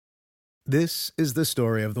This is the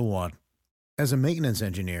story of the one. As a maintenance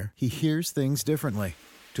engineer, he hears things differently.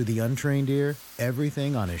 To the untrained ear,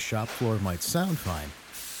 everything on his shop floor might sound fine,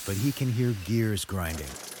 but he can hear gears grinding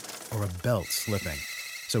or a belt slipping.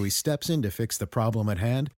 So he steps in to fix the problem at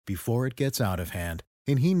hand before it gets out of hand.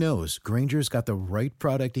 And he knows Grainger's got the right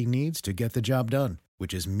product he needs to get the job done,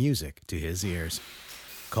 which is music to his ears.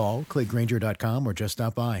 Call, click Grainger.com, or just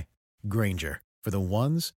stop by. Grainger, for the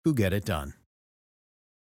ones who get it done.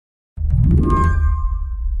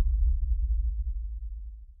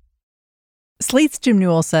 Slate's Jim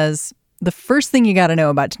Newell says the first thing you got to know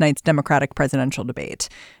about tonight's Democratic presidential debate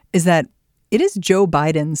is that it is Joe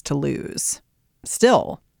Biden's to lose.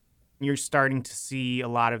 Still, you're starting to see a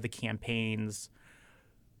lot of the campaigns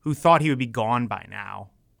who thought he would be gone by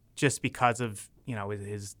now just because of,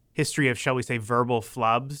 his history of, shall we say, verbal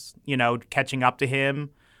flubs, catching up to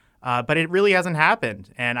him. But it really hasn't happened.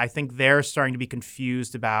 And I think they're starting to be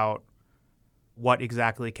confused about what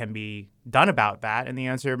exactly can be done about that. And the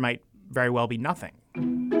answer might very well be nothing.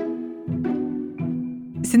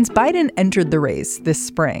 Since Biden entered the race this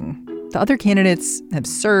spring, the other candidates have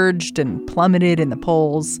surged and plummeted in the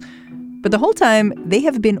polls. But the whole time, they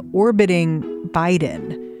have been orbiting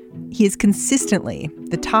Biden. He is consistently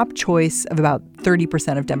the top choice of about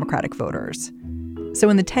 30% of Democratic voters. So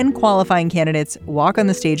when the 10 qualifying candidates walk on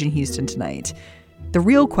the stage in Houston tonight, the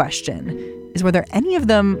real question is whether any of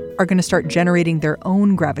them are going to start generating their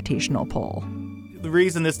own gravitational pull. The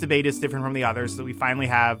reason this debate is different from the others is that we finally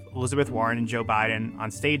have Elizabeth Warren and Joe Biden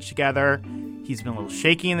on stage together. He's been a little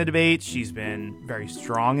shaky in the debates. She's been very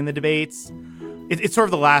strong in the debates. It's sort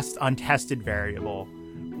of the last untested variable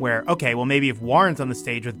where, okay, well, maybe if Warren's on the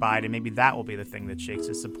stage with Biden, maybe that will be the thing that shakes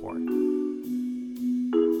his support.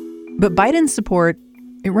 But Biden's support,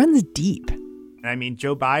 it runs deep. I mean,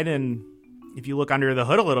 Joe Biden, if you look under the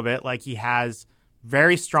hood a little bit, like he has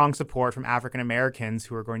very strong support from African Americans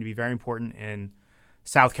who are going to be very important in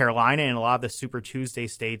South Carolina and a lot of the Super Tuesday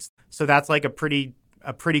states. So that's like a pretty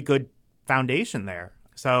good foundation there.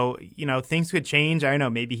 So, things could change. I don't know,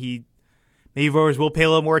 maybe voters will pay a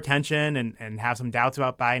little more attention and have some doubts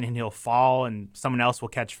about Biden and he'll fall and someone else will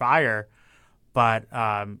catch fire. But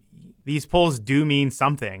these polls do mean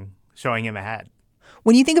something, showing him ahead.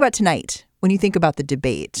 When you think about tonight, when you think about the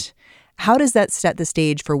debate, how does that set the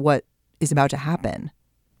stage for what is about to happen?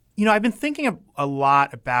 I've been thinking a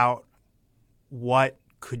lot about what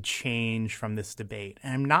could change from this debate.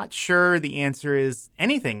 And I'm not sure the answer is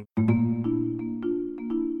anything.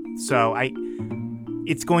 So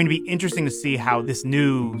it's going to be interesting to see how this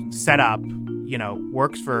new setup,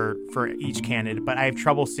 works for each candidate. But I have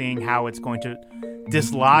trouble seeing how it's going to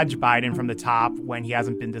dislodge Biden from the top when he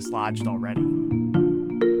hasn't been dislodged already.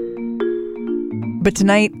 But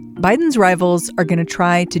tonight, Biden's rivals are going to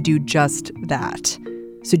try to do just that.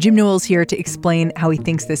 So Jim Newell's here to explain how he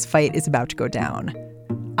thinks this fight is about to go down.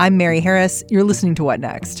 I'm Mary Harris. You're listening to What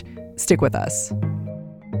Next? Stick with us.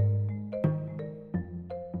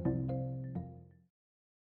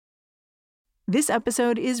 This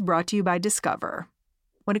episode is brought to you by Discover.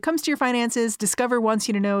 When it comes to your finances, Discover wants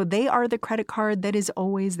you to know they are the credit card that is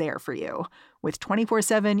always there for you. With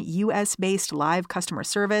 24/7 U.S.-based live customer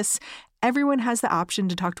service, everyone has the option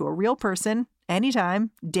to talk to a real person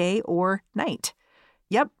anytime, day or night.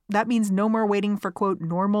 Yep, that means no more waiting for, quote,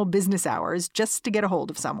 normal business hours just to get a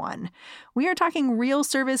hold of someone. We are talking real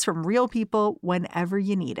service from real people whenever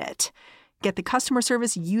you need it. Get the customer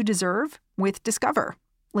service you deserve with Discover.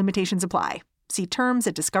 Limitations apply. See terms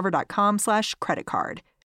at discover.com/creditcard.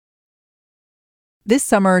 This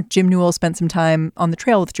summer, Jim Newell spent some time on the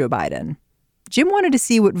trail with Joe Biden. Jim wanted to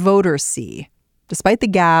see what voters see. Despite the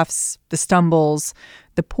gaffes, the stumbles,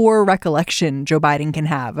 the poor recollection Joe Biden can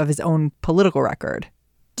have of his own political record.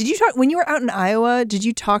 Did you talk when you were out in Iowa? Did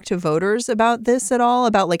you talk to voters about this at all?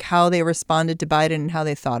 About like how they responded to Biden and how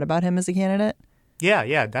they thought about him as a candidate?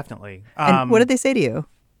 Yeah, definitely. And what did they say to you?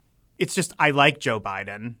 It's just I like Joe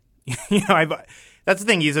Biden. That's the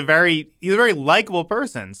thing. He's a very likable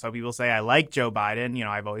person. So people say I like Joe Biden.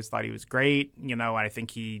 I've always thought he was great. And I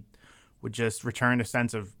think he would just return a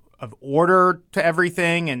sense of order to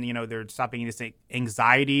everything. And there'd stop being this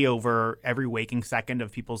anxiety over every waking second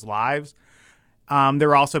of people's lives. There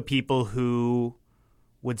are also people who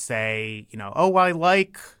would say, oh, well, I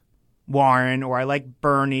like Warren or I like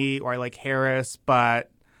Bernie or I like Harris,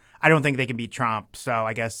 but I don't think they can beat Trump. So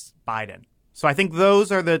I guess Biden. So I think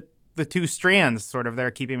those are the two strands sort of that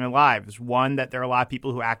are keeping him alive. There's one that there are a lot of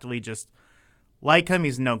people who actively just like him.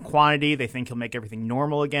 He's a known quantity. They think he'll make everything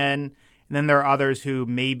normal again. And then there are others who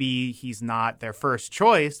maybe he's not their first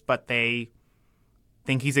choice, but they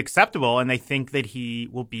think he's acceptable and they think that he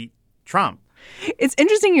will beat Trump. It's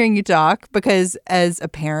interesting hearing you talk because as a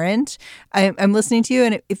parent, I'm listening to you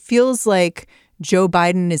and it feels like Joe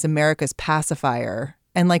Biden is America's pacifier.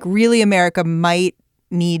 And like really America might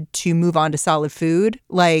need to move on to solid food.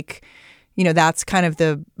 Like, you know, that's kind of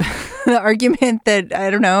the argument that, I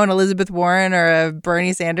don't know, an Elizabeth Warren or a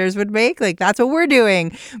Bernie Sanders would make. Like, that's what we're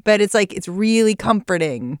doing. But it's like, it's really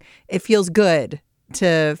comforting. It feels good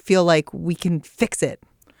to feel like we can fix it.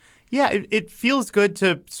 Yeah, it feels good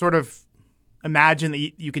to sort of imagine that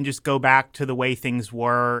you can just go back to the way things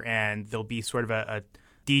were and there'll be sort of a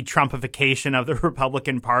de-Trumpification of the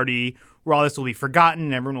Republican Party where all this will be forgotten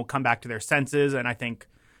and everyone will come back to their senses. And I think,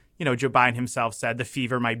 you know, Joe Biden himself said the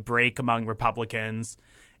fever might break among Republicans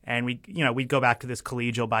and we'd go back to this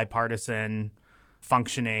collegial, bipartisan,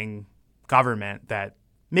 functioning government that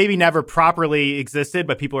maybe never properly existed,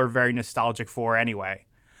 but people are very nostalgic for anyway.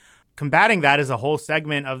 Combating that is a whole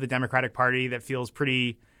segment of the Democratic Party that feels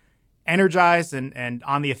pretty energized and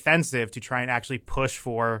on the offensive to try and actually push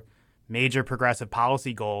for major progressive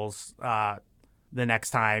policy goals the next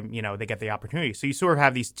time, you know, they get the opportunity. So you sort of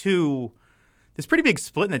have this pretty big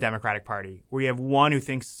split in the Democratic Party where you have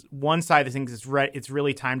one side that thinks it's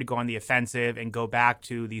really time to go on the offensive and go back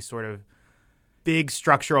to these sort of big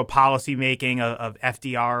structural policy making of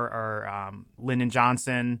FDR or Lyndon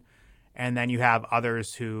Johnson. And then you have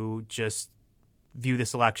others who just view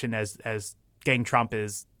this election as getting Trump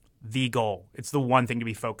is the goal. It's the one thing to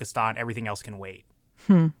be focused on. Everything else can wait.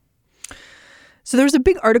 So there was a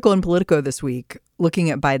big article in Politico this week looking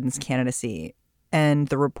at Biden's candidacy and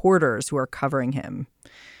the reporters who are covering him.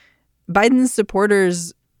 Biden's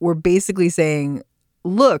supporters were basically saying,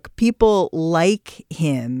 look, people like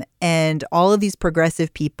him and all of these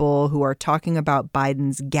progressive people who are talking about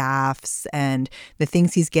Biden's gaffes and the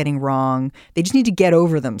things he's getting wrong, they just need to get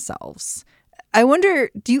over themselves. I wonder,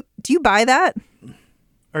 do you buy that?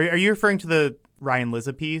 Are you referring to the Ryan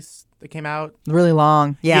Lizza piece that came out? Really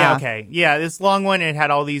long. Yeah. Okay. Yeah, this long one, it had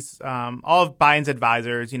all these, all of Biden's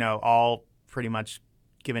advisors, you know, all pretty much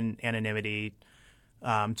given anonymity,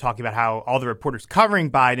 talking about how all the reporters covering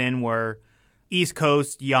Biden were East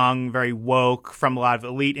Coast, young, very woke, from a lot of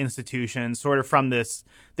elite institutions, sort of from this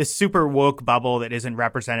super woke bubble that isn't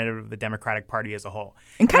representative of the Democratic Party as a whole.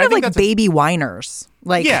 And kind of like baby whiners.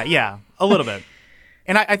 Like Yeah, a little bit.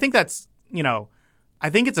 And I think that's, you know, I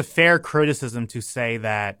think it's a fair criticism to say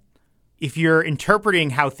that if you're interpreting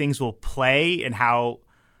how things will play and how,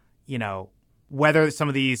 you know, whether some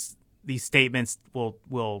of these statements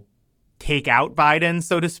will take out Biden,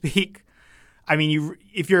 so to speak. I mean,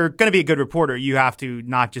 if you're going to be a good reporter, you have to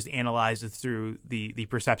not just analyze it through the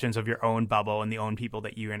perceptions of your own bubble and the own people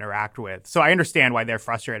that you interact with. So I understand why they're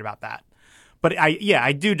frustrated about that. But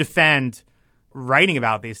I do defend writing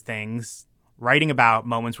about these things, writing about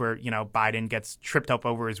moments where, you know, Biden gets tripped up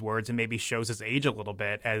over his words and maybe shows his age a little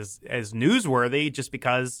bit as newsworthy just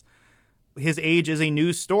because his age is a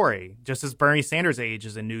news story, just as Bernie Sanders' age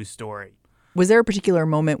is a news story. Was there a particular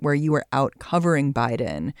moment where you were out covering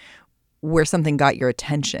Biden where something got your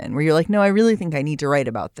attention, where you're like, no, I really think I need to write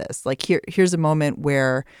about this? Like, here's a moment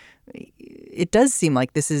where it does seem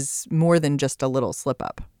like this is more than just a little slip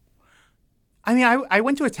up. I mean, I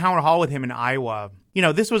went to a town hall with him in Iowa. You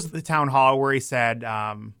know, this was the town hall where he said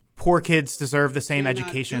poor kids deserve the same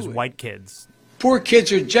education as white kids. Poor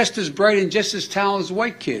kids are just as bright and just as talented as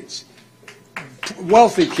white kids.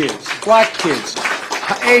 Wealthy kids, black kids,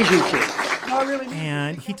 Asian kids. No, really.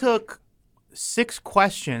 And he took 6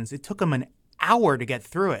 questions. It took him an hour to get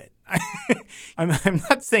through it. I'm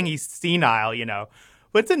not saying he's senile, you know,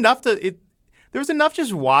 but it's enough there was enough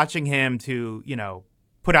just watching him to, you know,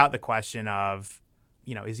 put out the question of,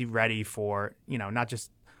 you know, is he ready for, you know, not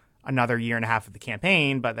just another year and a half of the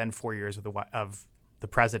campaign, but then 4 years of the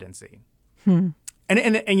presidency. And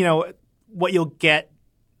you know, what you'll get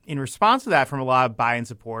in response to that from a lot of Biden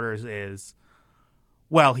supporters is,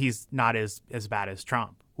 well, he's not as bad as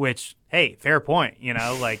Trump, which, hey, fair point. You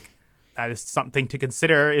know, like that is something to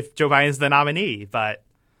consider if Joe Biden is the nominee. But,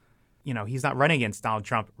 you know, he's not running against Donald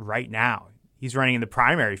Trump right now. He's running in the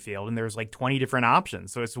primary field and there's like 20 different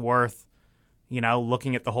options. So it's worth, you know,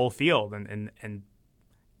 looking at the whole field and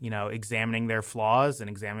you know, examining their flaws and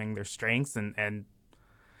examining their strengths. And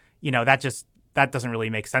you know, that doesn't really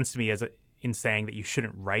make sense to me in saying that you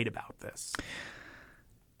shouldn't write about this.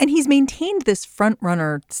 And he's maintained this front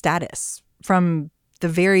runner status from the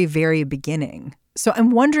very, very beginning. So I'm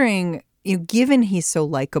wondering, you know, given he's so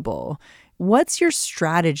likable, what's your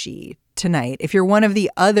strategy tonight if you're one of the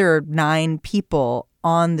other 9 people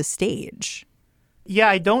on the stage? Yeah,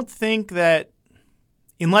 I don't think that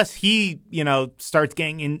unless he, you know, starts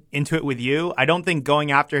getting into it with you, I don't think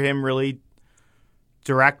going after him really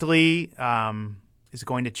directly is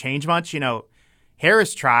going to change much.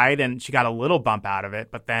 Harris tried and she got a little bump out of it,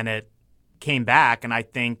 but then it came back. And I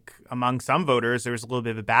think among some voters, there was a little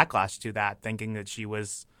bit of a backlash to that, thinking that she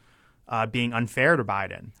was being unfair to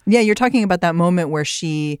Biden. Yeah, you're talking about that moment where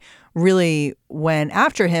she really went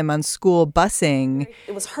after him on school busing.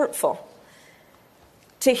 It was hurtful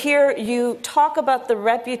to hear you talk about the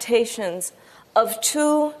reputations of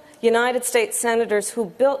two United States senators who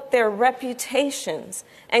built their reputations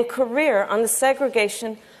and career on the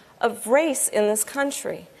segregation of race in this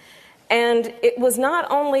country. And it was not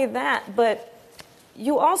only that, but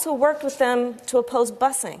you also worked with them to oppose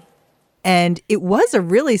busing. And it was a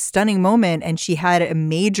really stunning moment, and she had a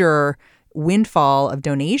major windfall of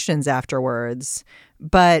donations afterwards.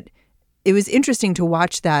 But it was interesting to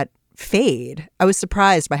watch that fade. I was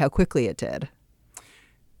surprised by how quickly it did.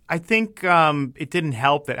 I think it didn't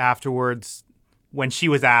help that afterwards, when she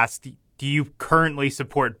was asked, do you currently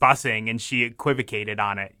support busing? And she equivocated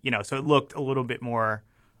on it, so it looked a little bit more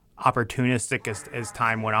opportunistic as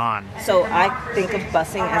time went on. So I think of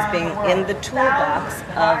busing as being in the toolbox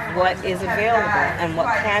of what is available and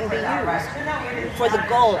what can be used for the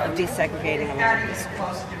goal of desegregating American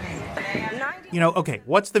schools. Okay,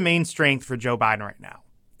 what's the main strength for Joe Biden right now?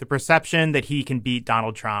 The perception that he can beat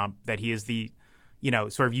Donald Trump, that he is the,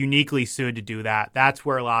 sort of uniquely suited to do that. That's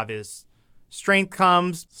where a lot of his strength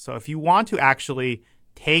comes. So if you want to actually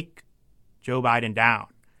take Joe Biden down,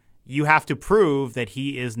 you have to prove that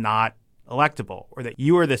he is not electable or that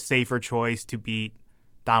you are the safer choice to beat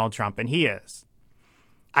Donald Trump, and he is.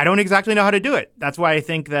 I don't exactly know how to do it. That's why I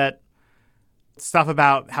think that stuff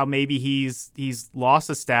about how maybe he's lost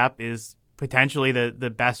a step is potentially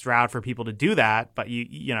the best route for people to do that. But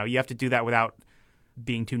you have to do that without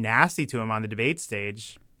being too nasty to him on the debate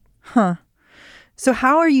stage. Huh. So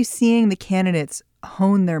how are you seeing the candidates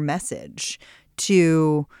hone their message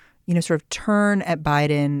to, sort of turn at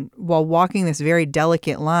Biden while walking this very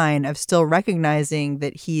delicate line of still recognizing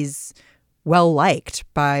that he's well-liked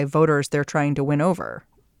by voters they're trying to win over?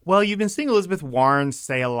 Well, you've been seeing Elizabeth Warren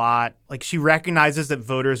say a lot, like she recognizes that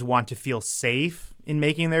voters want to feel safe in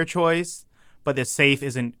making their choice, but that safe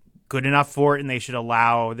isn't good enough for it, and they should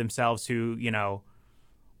allow themselves to,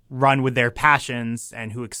 run with their passions,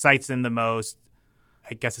 and who excites them the most.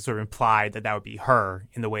 I guess it's sort of implied that would be her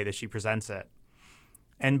in the way that she presents it.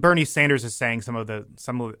 And Bernie Sanders is saying some of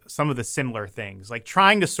the similar things, like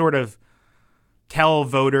trying to sort of tell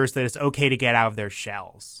voters that it's okay to get out of their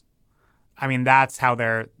shells. I mean, that's how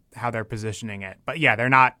they're positioning it. But yeah,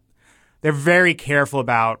 they're very careful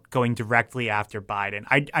about going directly after Biden.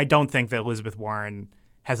 I don't think that Elizabeth Warren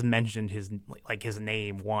has mentioned his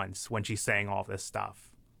name once when she's saying all this stuff.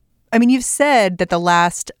 I mean, you've said that the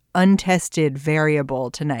last untested variable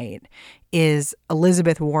tonight is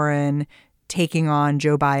Elizabeth Warren taking on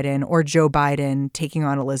Joe Biden or Joe Biden taking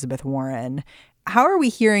on Elizabeth Warren. How are we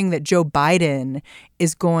hearing that Joe Biden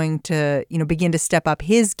is going to, begin to step up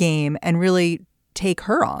his game and really take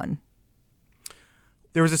her on?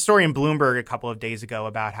 There was a story in Bloomberg a couple of days ago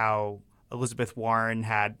about how Elizabeth Warren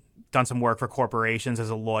had done some work for corporations as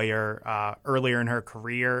a lawyer earlier in her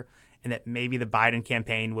career, and that maybe the Biden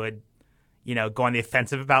campaign would, go on the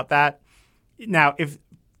offensive about that. Now, if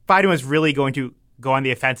Biden was really going to go on the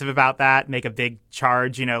offensive about that, make a big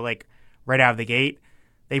charge, right out of the gate,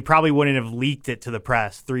 they probably wouldn't have leaked it to the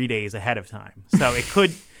press 3 days ahead of time. So it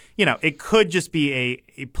could just be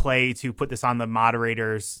a play to put this on the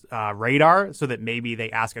moderator's radar so that maybe they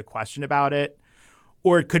ask a question about it.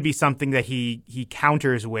 Or it could be something that he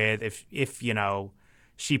counters with if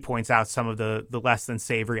she points out some of the less than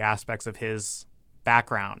savory aspects of his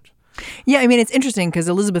background. Yeah, I mean, it's interesting because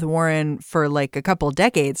Elizabeth Warren for like a couple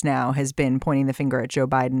decades now has been pointing the finger at Joe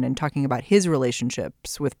Biden and talking about his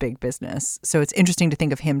relationships with big business. So it's interesting to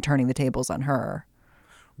think of him turning the tables on her.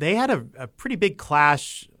 They had a pretty big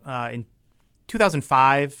clash in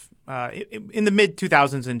 2005, in the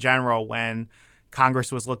mid-2000s in general, when Congress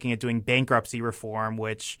was looking at doing bankruptcy reform,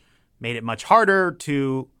 which made it much harder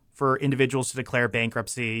for individuals to declare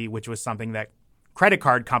bankruptcy, which was something that credit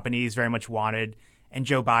card companies very much wanted. And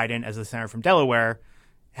Joe Biden, as the senator from Delaware,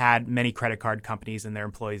 had many credit card companies and their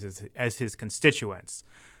employees as his constituents.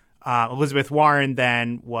 Elizabeth Warren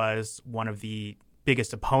then was one of the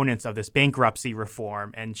biggest opponents of this bankruptcy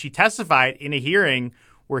reform. And she testified in a hearing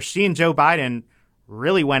where she and Joe Biden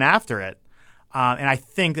really went after it. And I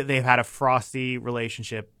think that they've had a frosty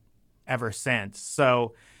relationship ever since.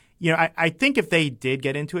 So, I think if they did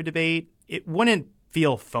get into a debate, it wouldn't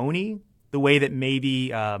feel phony the way that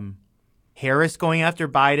maybe Harris going after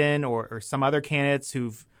Biden or some other candidates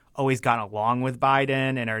who've always gotten along with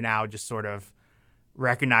Biden and are now just sort of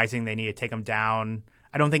recognizing they need to take them down.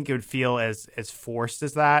 I don't think it would feel as forced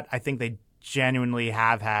as that. I think they genuinely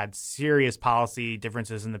have had serious policy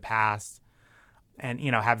differences in the past and,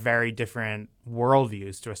 have very different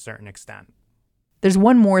worldviews to a certain extent. There's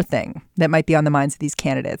one more thing that might be on the minds of these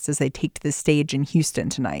candidates as they take to the stage in Houston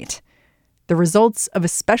tonight. The results of a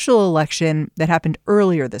special election that happened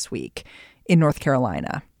earlier this week in North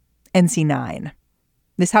Carolina, NC 9.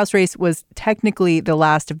 This House race was technically the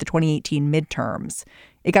last of the 2018 midterms.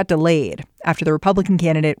 It got delayed after the Republican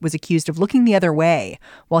candidate was accused of looking the other way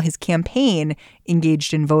while his campaign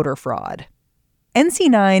engaged in voter fraud. NC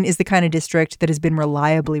 9 is the kind of district that has been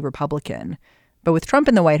reliably Republican. But with Trump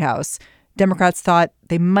in the White House, Democrats thought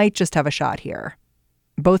they might just have a shot here.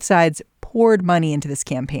 Both sides poured money into this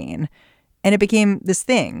campaign, and it became this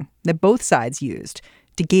thing that both sides used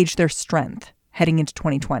to gauge their strength heading into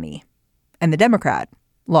 2020. And the Democrat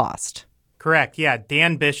lost. Correct. Yeah.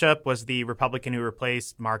 Dan Bishop was the Republican who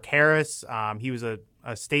replaced Mark Harris. He was a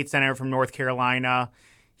state senator from North Carolina.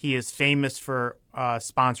 He is famous for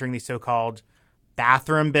sponsoring the so-called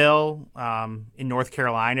bathroom bill in North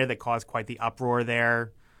Carolina that caused quite the uproar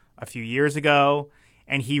there a few years ago.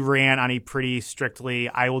 And he ran on a pretty strictly,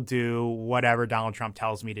 I will do whatever Donald Trump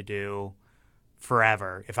tells me to do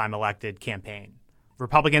forever if I'm elected campaign.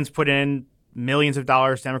 Republicans put in millions of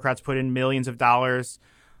dollars. Democrats put in millions of dollars.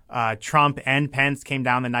 Trump and Pence came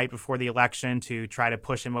down the night before the election to try to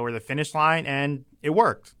push him over the finish line, and it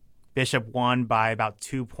worked. Bishop won by about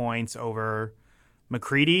 2 points over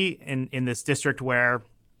McCready in this district where,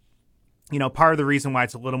 part of the reason why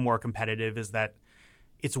it's a little more competitive is that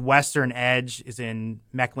its western edge is in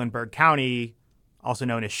Mecklenburg County, also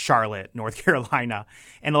known as Charlotte, North Carolina.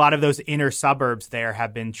 And a lot of those inner suburbs there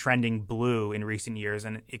have been trending blue in recent years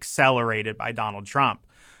and accelerated by Donald Trump.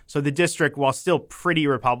 So the district, while still pretty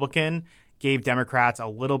Republican, gave Democrats a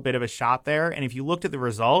little bit of a shot there. And if you looked at the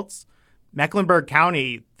results, Mecklenburg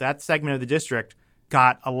County, that segment of the district,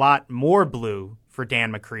 got a lot more blue for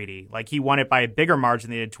Dan McCready. Like he won it by a bigger margin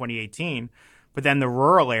than they did in 2018. But then the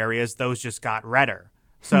rural areas, those just got redder.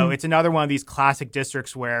 So it's another one of these classic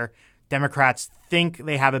districts where Democrats think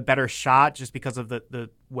they have a better shot just because of the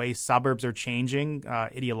way suburbs are changing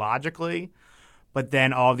ideologically. But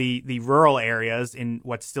then all the rural areas in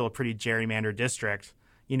what's still a pretty gerrymandered district,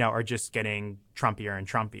 are just getting Trumpier and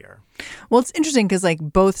Trumpier. Well, it's interesting because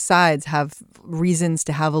both sides have reasons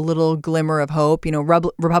to have a little glimmer of hope.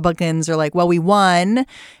 Republicans are like, well, we won.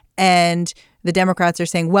 And the Democrats are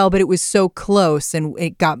saying, well, but it was so close and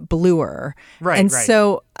it got bluer. Right. And right.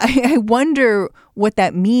 so I wonder what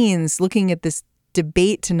that means looking at this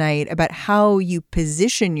debate tonight about how you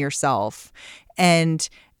position yourself and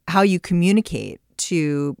how you communicate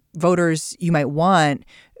to voters you might want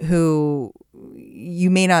who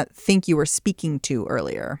you may not think you were speaking to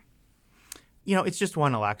earlier. It's just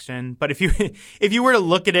one election. But if you were to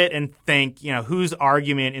look at it and think, whose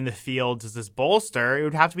argument in the field does this bolster, it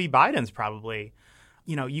would have to be Biden's probably.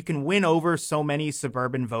 You can win over so many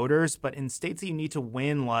suburban voters, but in states that you need to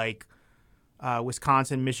win like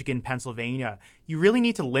Wisconsin, Michigan, Pennsylvania, you really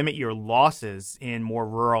need to limit your losses in more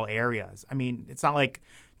rural areas. I mean, it's not like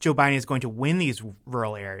Joe Biden is going to win these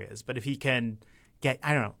rural areas, but if he can get,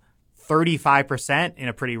 35% in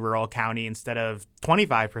a pretty rural county instead of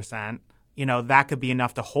 25%, that could be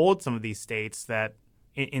enough to hold some of these states that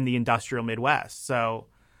in the industrial Midwest. So,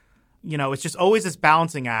 it's just always this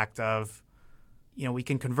balancing act of, we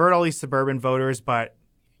can convert all these suburban voters, but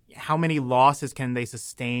how many losses can they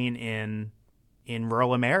sustain in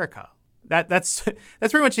rural America? That's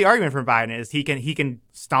pretty much the argument for Biden is he can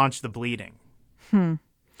staunch the bleeding.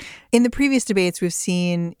 In the previous debates, we've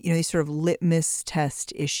seen, these sort of litmus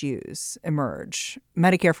test issues emerge.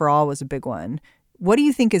 Medicare for all was a big one. What do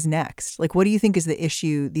you think is next? What do you think is the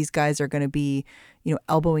issue these guys are going to be,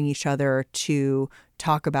 elbowing each other to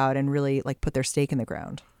talk about and really put their stake in the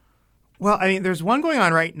ground? Well, there's one going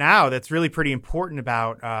on right now that's really pretty important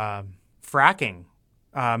about fracking.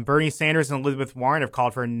 Bernie Sanders and Elizabeth Warren have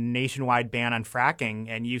called for a nationwide ban on fracking,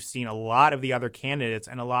 and you've seen a lot of the other candidates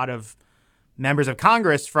and a lot of members of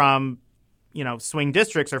Congress from, swing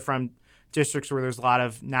districts or from districts where there's a lot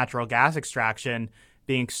of natural gas extraction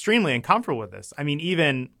being extremely uncomfortable with this.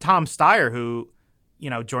 Even Tom Steyer, who,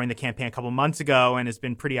 joined the campaign a couple months ago and has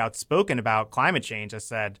been pretty outspoken about climate change, has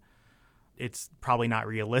said it's probably not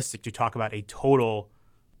realistic to talk about a total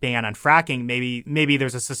ban on fracking. Maybe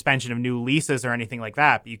there's a suspension of new leases or anything like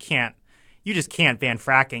that, but you just can't ban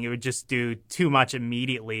fracking. It would just do too much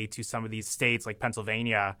immediately to some of these states like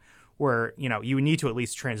Pennsylvania where, you would need to at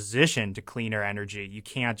least transition to cleaner energy. You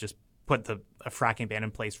can't just put a fracking ban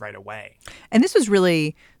in place right away. And this was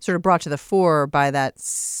really sort of brought to the fore by that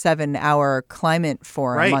 7-hour climate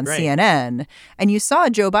forum on CNN. And you saw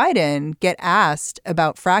Joe Biden get asked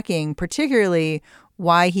about fracking, particularly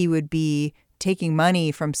why he would be taking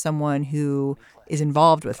money from someone who is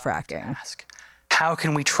involved with fracking. How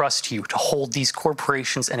can we trust you to hold these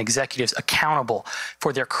corporations and executives accountable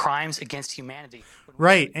for their crimes against humanity?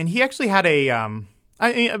 Right. And he actually had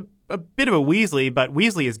a bit of a Weasley, but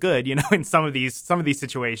Weasley is good, in some of these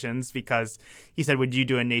situations, because he said, would you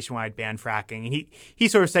do a nationwide ban fracking? And he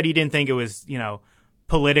sort of said he didn't think it was,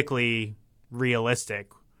 politically realistic,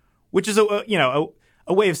 which is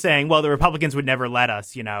a way of saying, well, the Republicans would never let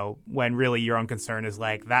us, when really your own concern is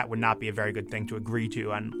like, that would not be a very good thing to agree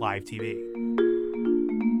to on live TV.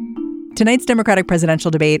 Tonight's Democratic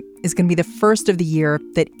presidential debate is going to be the first of the year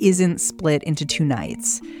that isn't split into 2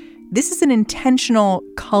 nights. This is an intentional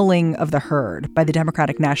culling of the herd by the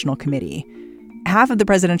Democratic National Committee. Half of the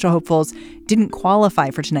presidential hopefuls didn't qualify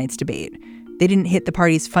for tonight's debate. They didn't hit the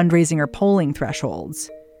party's fundraising or polling thresholds.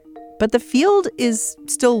 But the field is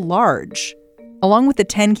still large. Along with the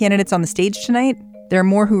 10 candidates on the stage tonight, there are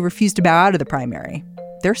more who refuse to bow out of the primary.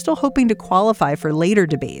 They're still hoping to qualify for later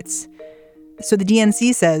debates. So the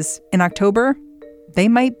DNC says in October, they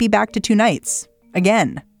might be back to 2 nights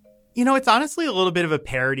again. It's honestly a little bit of a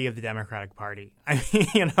parody of the Democratic Party. I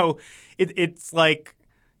mean, it's like,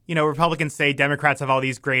 Republicans say Democrats have all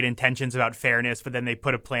these great intentions about fairness, but then they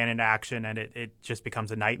put a plan into action and it just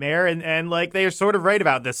becomes a nightmare. And like, they are sort of right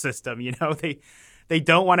about this system. They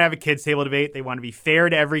don't want to have a kids' table debate. They want to be fair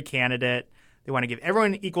to every candidate. They want to give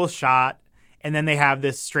everyone an equal shot. And then they have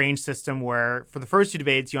this strange system where for the first 2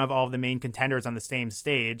 debates, you have all of the main contenders on the same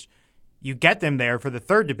stage. You get them there for the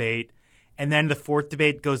 3rd debate. And then the 4th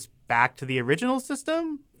debate goes back to the original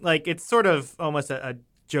system. Like, it's sort of almost a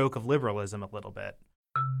joke of liberalism a little bit.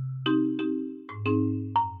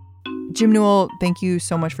 Jim Newell, thank you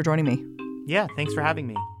so much for joining me. Yeah, thanks for having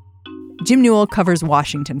me. Jim Newell covers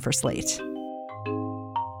Washington for Slate.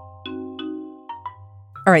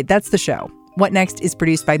 All right, that's the show. What Next is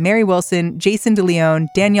produced by Mary Wilson, Jason DeLeon,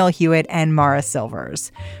 Danielle Hewitt, and Mara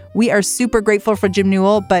Silvers. We are super grateful for Jim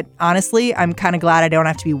Newell, but honestly, I'm kind of glad I don't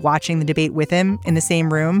have to be watching the debate with him in the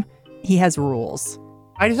same room. He has rules.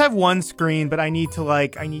 I just have one screen, but I'm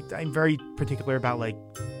very particular about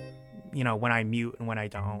when I mute and when I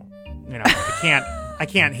don't. I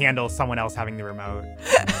can't handle someone else having the remote.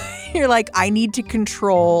 You're like, I need to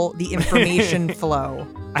control the information flow.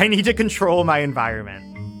 I need to control my environment.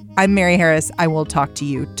 I'm Mary Harris. I will talk to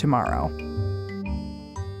you tomorrow.